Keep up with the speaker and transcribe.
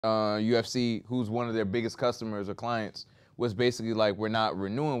UFC, who's one of their biggest customers or clients, was basically like, we're not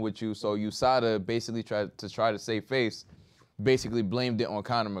renewing with you. So USADA basically tried to save face, basically blamed it on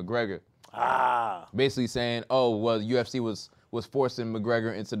Conor McGregor. Basically saying, oh, well, UFC was forcing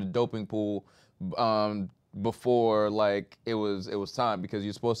McGregor into the doping pool before like it was time, because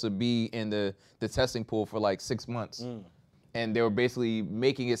you're supposed to be in the testing pool for like 6 months. And they were basically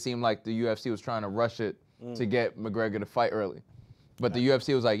making it seem like the UFC was trying to rush it to get McGregor to fight early. But the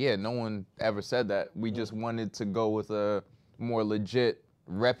UFC was like, yeah, no one ever said that. We just wanted to go with a more legit,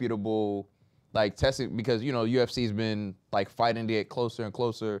 reputable, like testing, because, you know, UFC's been like fighting to get closer and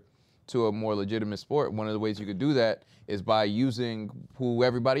closer to a more legitimate sport. One of the ways you could do that is by using who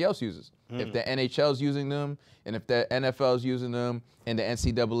everybody else uses. If the NHL's using them, and if the NFL's using them, and the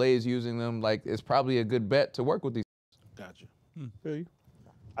NCAA is using them, like, it's probably a good bet to work with these. Gotcha. Feel you.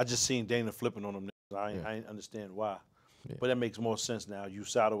 I just seen Dana flipping on them. I ain't understand why. Yeah. But that makes more sense now.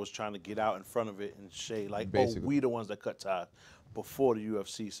 USADA was trying to get out in front of it and say, like, basically, oh, we the ones that cut ties before the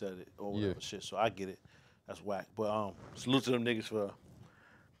UFC said it or whatever shit. So I get it. That's whack. But salute to them niggas for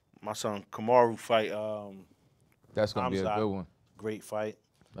my son Kamaru fight. That's going to be a good one. Great fight.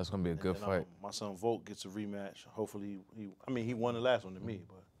 That's going to be a good fight. My son Volk gets a rematch. Hopefully, he won the last one to me.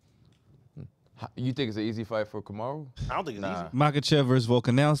 But you think it's an easy fight for Kamaru? I don't think it's easy. Makachev versus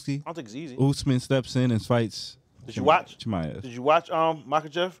Volkanovski. I don't think it's easy. Usman steps in and fights. Did you watch? Chimaev. Did you watch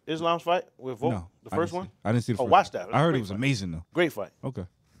Makachev, Islam's fight with Volk? No, the first one? I didn't see the first. Oh, watch that. I heard it was amazing though. Great fight. Okay.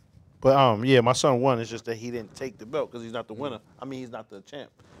 But yeah, my son won. It's just that he didn't take the belt because he's not the winner. I mean, he's not the champ.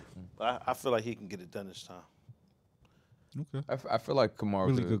 But I feel like he can get it done this time. Okay. I feel like Kamaru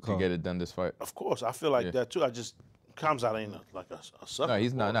Really could get it done this fight. Of course, I feel like that too. Kamzat ain't like a sucker. No,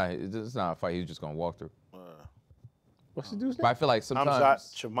 he's not. No, it's not a fight. He's just gonna walk through. What's the dude's name? But I feel like sometimes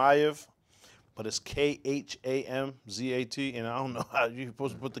Kamzat Chimaev, but it's Khamzat, and I don't know how you're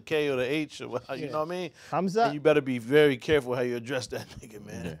supposed to put the K or the H, or you know what I mean. Kamzat. And you better be very careful how you address that nigga,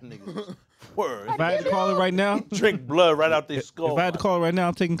 man. That nigga, word. If I had to call it right now, Drink blood right out their skull. if I had to call it right now,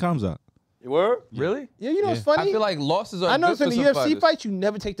 I'm taking Kamzat. Word? really. Yeah, you know what's funny? I feel like losses are. I noticed in good the for UFC some fighters. fights, you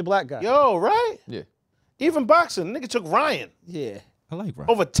never take the black guy. Yo, right? Yeah. Even boxing, nigga took Ryan Yeah. I like Ryan.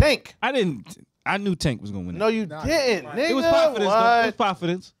 over Tank. I knew Tank was gonna win. No, you didn't, nigga. It was confidence. Though. It was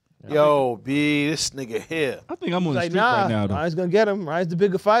confidence. Yo, B, this nigga here. I think I'm on the Like, streak right now. Though. Ryan's gonna get him. Ryan's the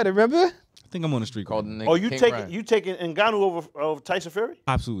bigger fighter, remember? I think I'm on the streak. Called the nigga Oh, you King Ryan. taking Ngannou over Tyson Fury?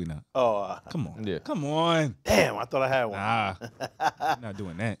 Absolutely not. Oh, Come on. Yeah. Come on. damn! I thought I had one. Nah. I'm not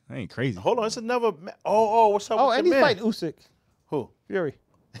doing that. I ain't crazy. Hold on, it's another. What's up? Oh, with and your he's man? fighting Usyk. Who? Fury.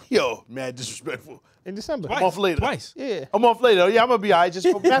 Yo, man, disrespectful. In December. A month later. Twice. Yeah. A month later. Yeah, I'm gonna be all right. Just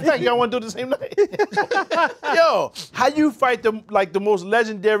matter of fact, y'all want to do it the same night? Yo, how you fight the most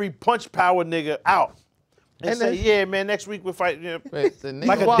legendary punch power nigga out? And say, yeah, man, next week we'll fight. You know, Wait, the nigga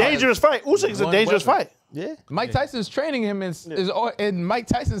like a was dangerous fight. Usyk's a one dangerous weapon. fight. Yeah. Mike Tyson's training him, and Mike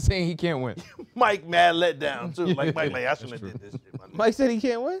Tyson's saying he can't win. Mike mad let down too. Like Mike, I shouldn't have did this shit. Mike said he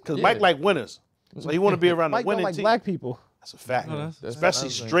can't win? Because Mike like winners, so he want to be around Mike the don't winning like team. black people. That's a fact, that's especially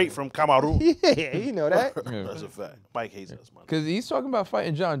straight from Cameroon. Yeah, you know that. That's a fact. Mike hates us, man. Because he's talking about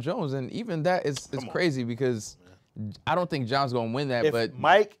fighting John Jones, and even that is crazy because I don't think John's gonna win that. If But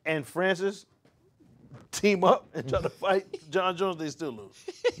Mike and Francis team up and try to fight John Jones, they still lose.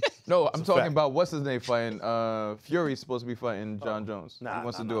 no, I'm talking fact. about what's his name fighting. Fury's supposed to be fighting John Jones. nah, he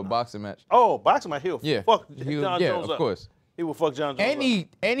wants nah, to do nah, a nah. boxing match. Oh, boxing my heel. Yeah, Fuck He- John yeah, Jones of up. course. He will fuck John Jones up.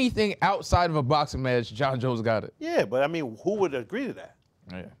 Anything outside of a boxing match, John Jones got it. Yeah, but I mean, who would agree to that?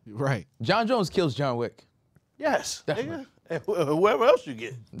 Yeah. Right. John Jones kills John Wick. Yes, Definitely. nigga. And whoever else you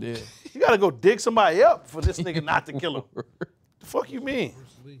get. Yeah. You gotta go dig somebody up for this nigga not to kill him. The fuck you mean?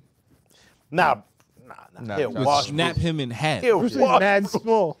 Nah. Nah, Here, John- watch Snap Bruce. him in half. Here, Bruce is watch mad Bruce.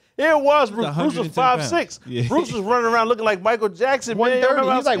 small. Here was Bruce. Bruce 110 was pounds. 5'6". Yeah. Bruce was running around looking like Michael Jackson, man. You 130.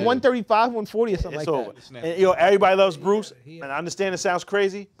 remember He's like how- 135, 140 or something It's like over. that. And, everybody loves Bruce, and I understand it sounds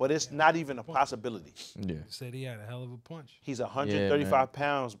crazy, but it's not even a possibility. Yeah. Said he had a hell of a punch. He's 135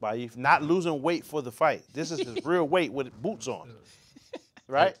 pounds by not losing weight for the fight. This is his real weight with boots on,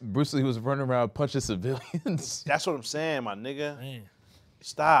 right? Bruce Lee was running around punching civilians. That's what I'm saying, my nigga. Man.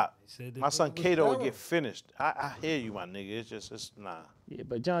 Stop. said that My son it was Kato would thorough. get finished. I hear you, my nigga. It's nah. Yeah,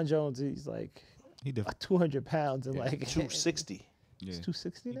 but John Jones, he's like He different. 200 pounds and like 260. Yeah.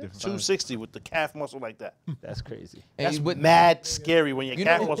 260 now? different. 260 with the calf muscle like that. That's crazy. And That's he's with mad scary when your You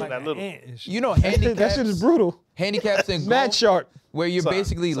calf know, muscle Like that an little. ant and shit. you know That shit is handicaps, brutal. handicaps in Mad golf, sharp. where you Son,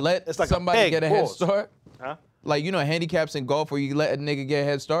 basically let it's like a somebody peg, get a head pause. start. Huh? Like, you know, handicaps in golf where you let a nigga get a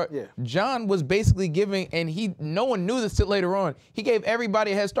head start? Yeah. John was basically giving, and no one knew this till later on, he gave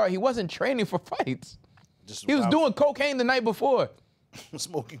everybody a head start. He wasn't training for fights. Just He was doing cocaine the night before.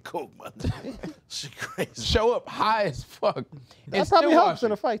 Smoking coke, man. Shit crazy. Show up high as fuck. That probably helps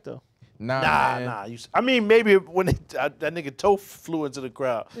in a fight, though. Nah. I mean, maybe when that nigga toe flew into the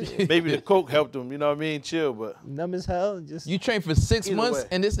crowd, maybe the coke helped him. You know what I mean? Chill, but numb as hell. And just you trained for 6 months, way.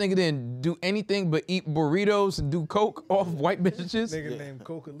 and this nigga didn't do anything but eat burritos and do coke off white bitches. Nigga named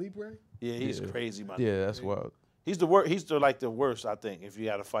Coca Libre. Yeah, he's crazy, man. Yeah, that's wild. He's the worst. He's like the worst, I think. If you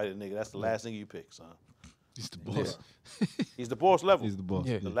got to fight a nigga, that's the last thing you pick, son. He's the boss. He's the boss level. He's the boss.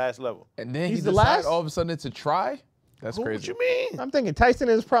 Yeah. The last level. And then He's he the decided last? all of a sudden to try. That's What crazy. you mean? I'm thinking Tyson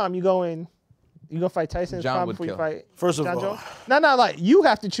in his prime. You gonna fight Tyson in his John prime would before you kill. fight First of John all, Jones? No, like you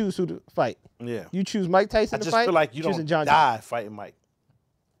have to choose who to fight. yeah. You choose Mike Tyson I to just fight. feel like you choosing don't John die fighting Mike.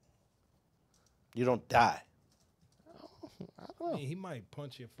 You don't die. I mean, he might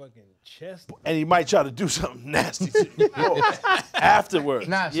punch your fucking chest. And he might try to do something nasty to you afterwards.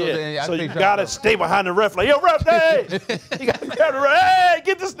 Nah, so yeah. then I so you think gotta Josh- stay behind the ref like, yo, ref, hey! You gotta grab the ref, hey,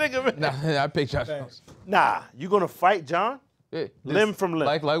 get this nigga, man. Nah, I picked Josh Jones. Nah, you gonna fight John? Yeah, Limb from limb.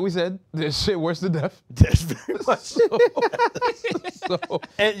 Like we said, this shit worse than death. That's very much so. So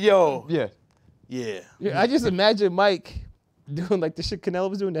And yo, yeah. yeah. Yeah, I just imagine Mike doing like the shit Canelo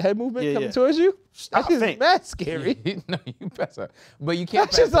was doing, the head movement Yeah, coming yeah. towards you. Stop That's just faint. mad scary. No, you pass out, but you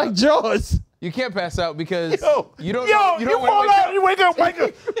can't. That's Pass just like out. Jaws. You can't pass out because Yo, you don't. Yo, you you don't fall wake out, up. you wake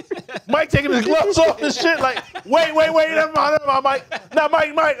up, Mike taking his gloves off and shit. Like, wait, never mind, Mike. Nah,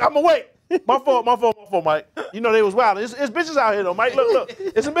 Mike, I'ma wait. My fault, Mike. You know they was wild. It's bitches out here though, Mike. Look,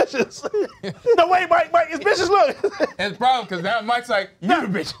 it's some bitches. No, wait, Mike, it's bitches. Look. That's the problem because now Mike's like, you the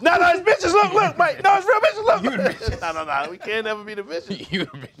bitch. No, it's bitches. Look, Mike. No, it's real bitches. Look. You the bitch. No. We can't ever be the bitches. You the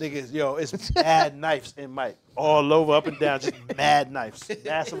bitch. Niggas, yo, it's mad knives in Mike. All over, up and down, just mad knives.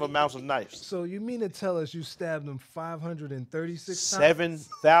 Massive amounts of knives. So you mean to tell us you stabbed him 536 times?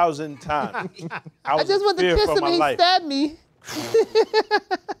 7,000 times. I I was just in want to fear kiss for him my and he life. stabbed me.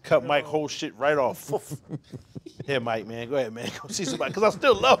 Cut Mike whole shit right off. Here, Mike, man. Go ahead, man. Go see somebody. Because I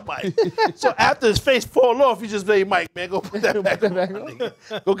still love Mike. So after his face fall off, you just say, Mike, man, go put that back on. my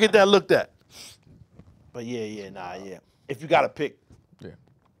nigga. Go get that looked at. But yeah. If you got to pick,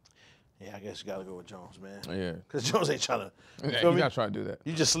 yeah, I guess you got to go with Jones, man. Yeah. Because Jones ain't trying to, you Yeah, feel he's me? not trying to do that.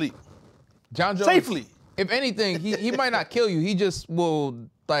 You just sleep. John Jones Safely. If anything, he might not kill you. He just will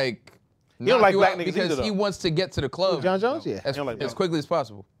like. He don't knock like you black out niggas because either, he though. wants to get to the club John Jones, yeah. as, He don't like as that. quickly as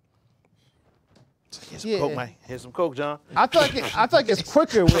possible. Here's some Yeah. coke, Mike. Here's some coke, John. I feel like it's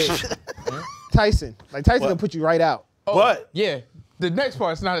quicker with Tyson. Like Tyson gonna put you right out. But, Yeah, the next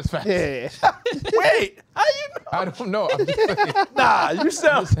part's not as fast. Yeah. wait, how you know? I don't know. I'm just saying. Nah, you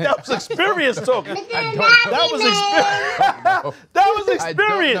sound, that was experience talking. I don't know. That was experience. That was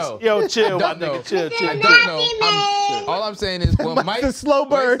experience. know. Yo, chill, my I don't nigga. Chill. I don't know. All I'm saying is when Mike's Mike a slow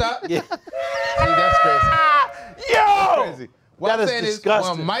bird. Wait, stop. Yeah. See, that's crazy. Yo! Crazy. What That I'm is saying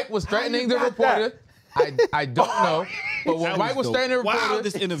disgusting. is when Mike was threatening the got that? reporter, I don't know. But when That Mike was was dope. threatening the Wow, reporter,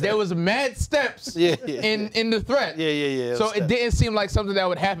 this interview. there was mad steps Yeah. in the threat. Yeah. So it didn't seem like something that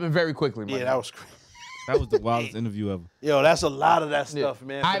would happen very quickly. Yeah, that was crazy. That was the wildest interview ever. Yo, that's a lot of that stuff,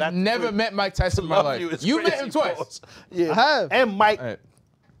 man. For that I've never to met Mike Tyson in my love life. is You met crazy, him twice. pause. Yeah. I have. And Mike All right.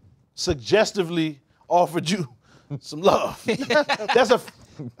 suggestively offered you some love. That's a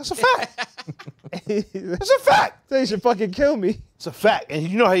fact. That's a fact. They should fucking kill me. It's a fact. And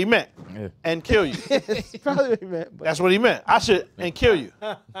you know how he meant. Yeah. And kill you. That's probably what he meant. But That's what he meant. I should and kill you.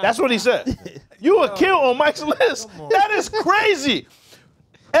 That's what he said. You would kill on Mike's list. That is crazy.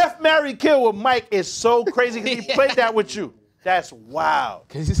 F, marry, kill with Mike is so crazy because he played that with you. That's wild.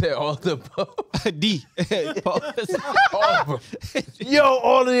 Because he said all the above. D. Pause. All of them. Yo,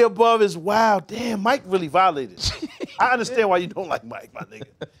 all of the above is wild. Damn, Mike really violated. I understand why you don't like Mike, my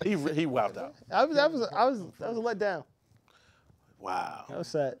nigga. He wilded out. that was a letdown. Wow. That was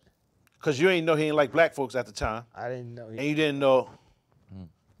sad. Because you ain't know he ain't like black folks at the time. I didn't know. And you didn't know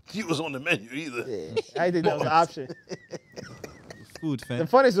he was on the menu either. Yeah, I didn't know it was an option. Food, The fam.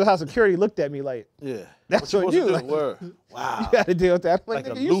 funniest was how security looked at me like, Yeah. That's What on you you, supposed to do? like- Word. Wow. you got to deal with that. I'm like,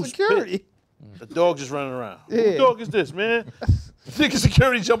 Like a nigga, you loose security. The dog just running around. Yeah. Whose dog is this, man? Nigga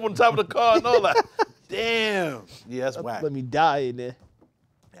security jump on top of the car and all that. Damn. Yeah, that's whack. Let me die in there.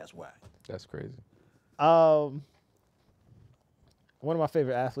 That's whack. That's crazy. One of my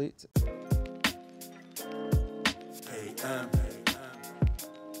favorite athletes.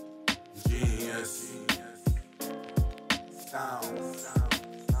 Genius.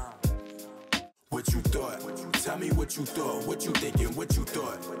 What you thought? Tell me what you thought. What you thinking? What you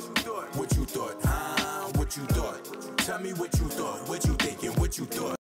thought? What you thought? What you thought? Tell me what you thought. What you thinking? What you thought?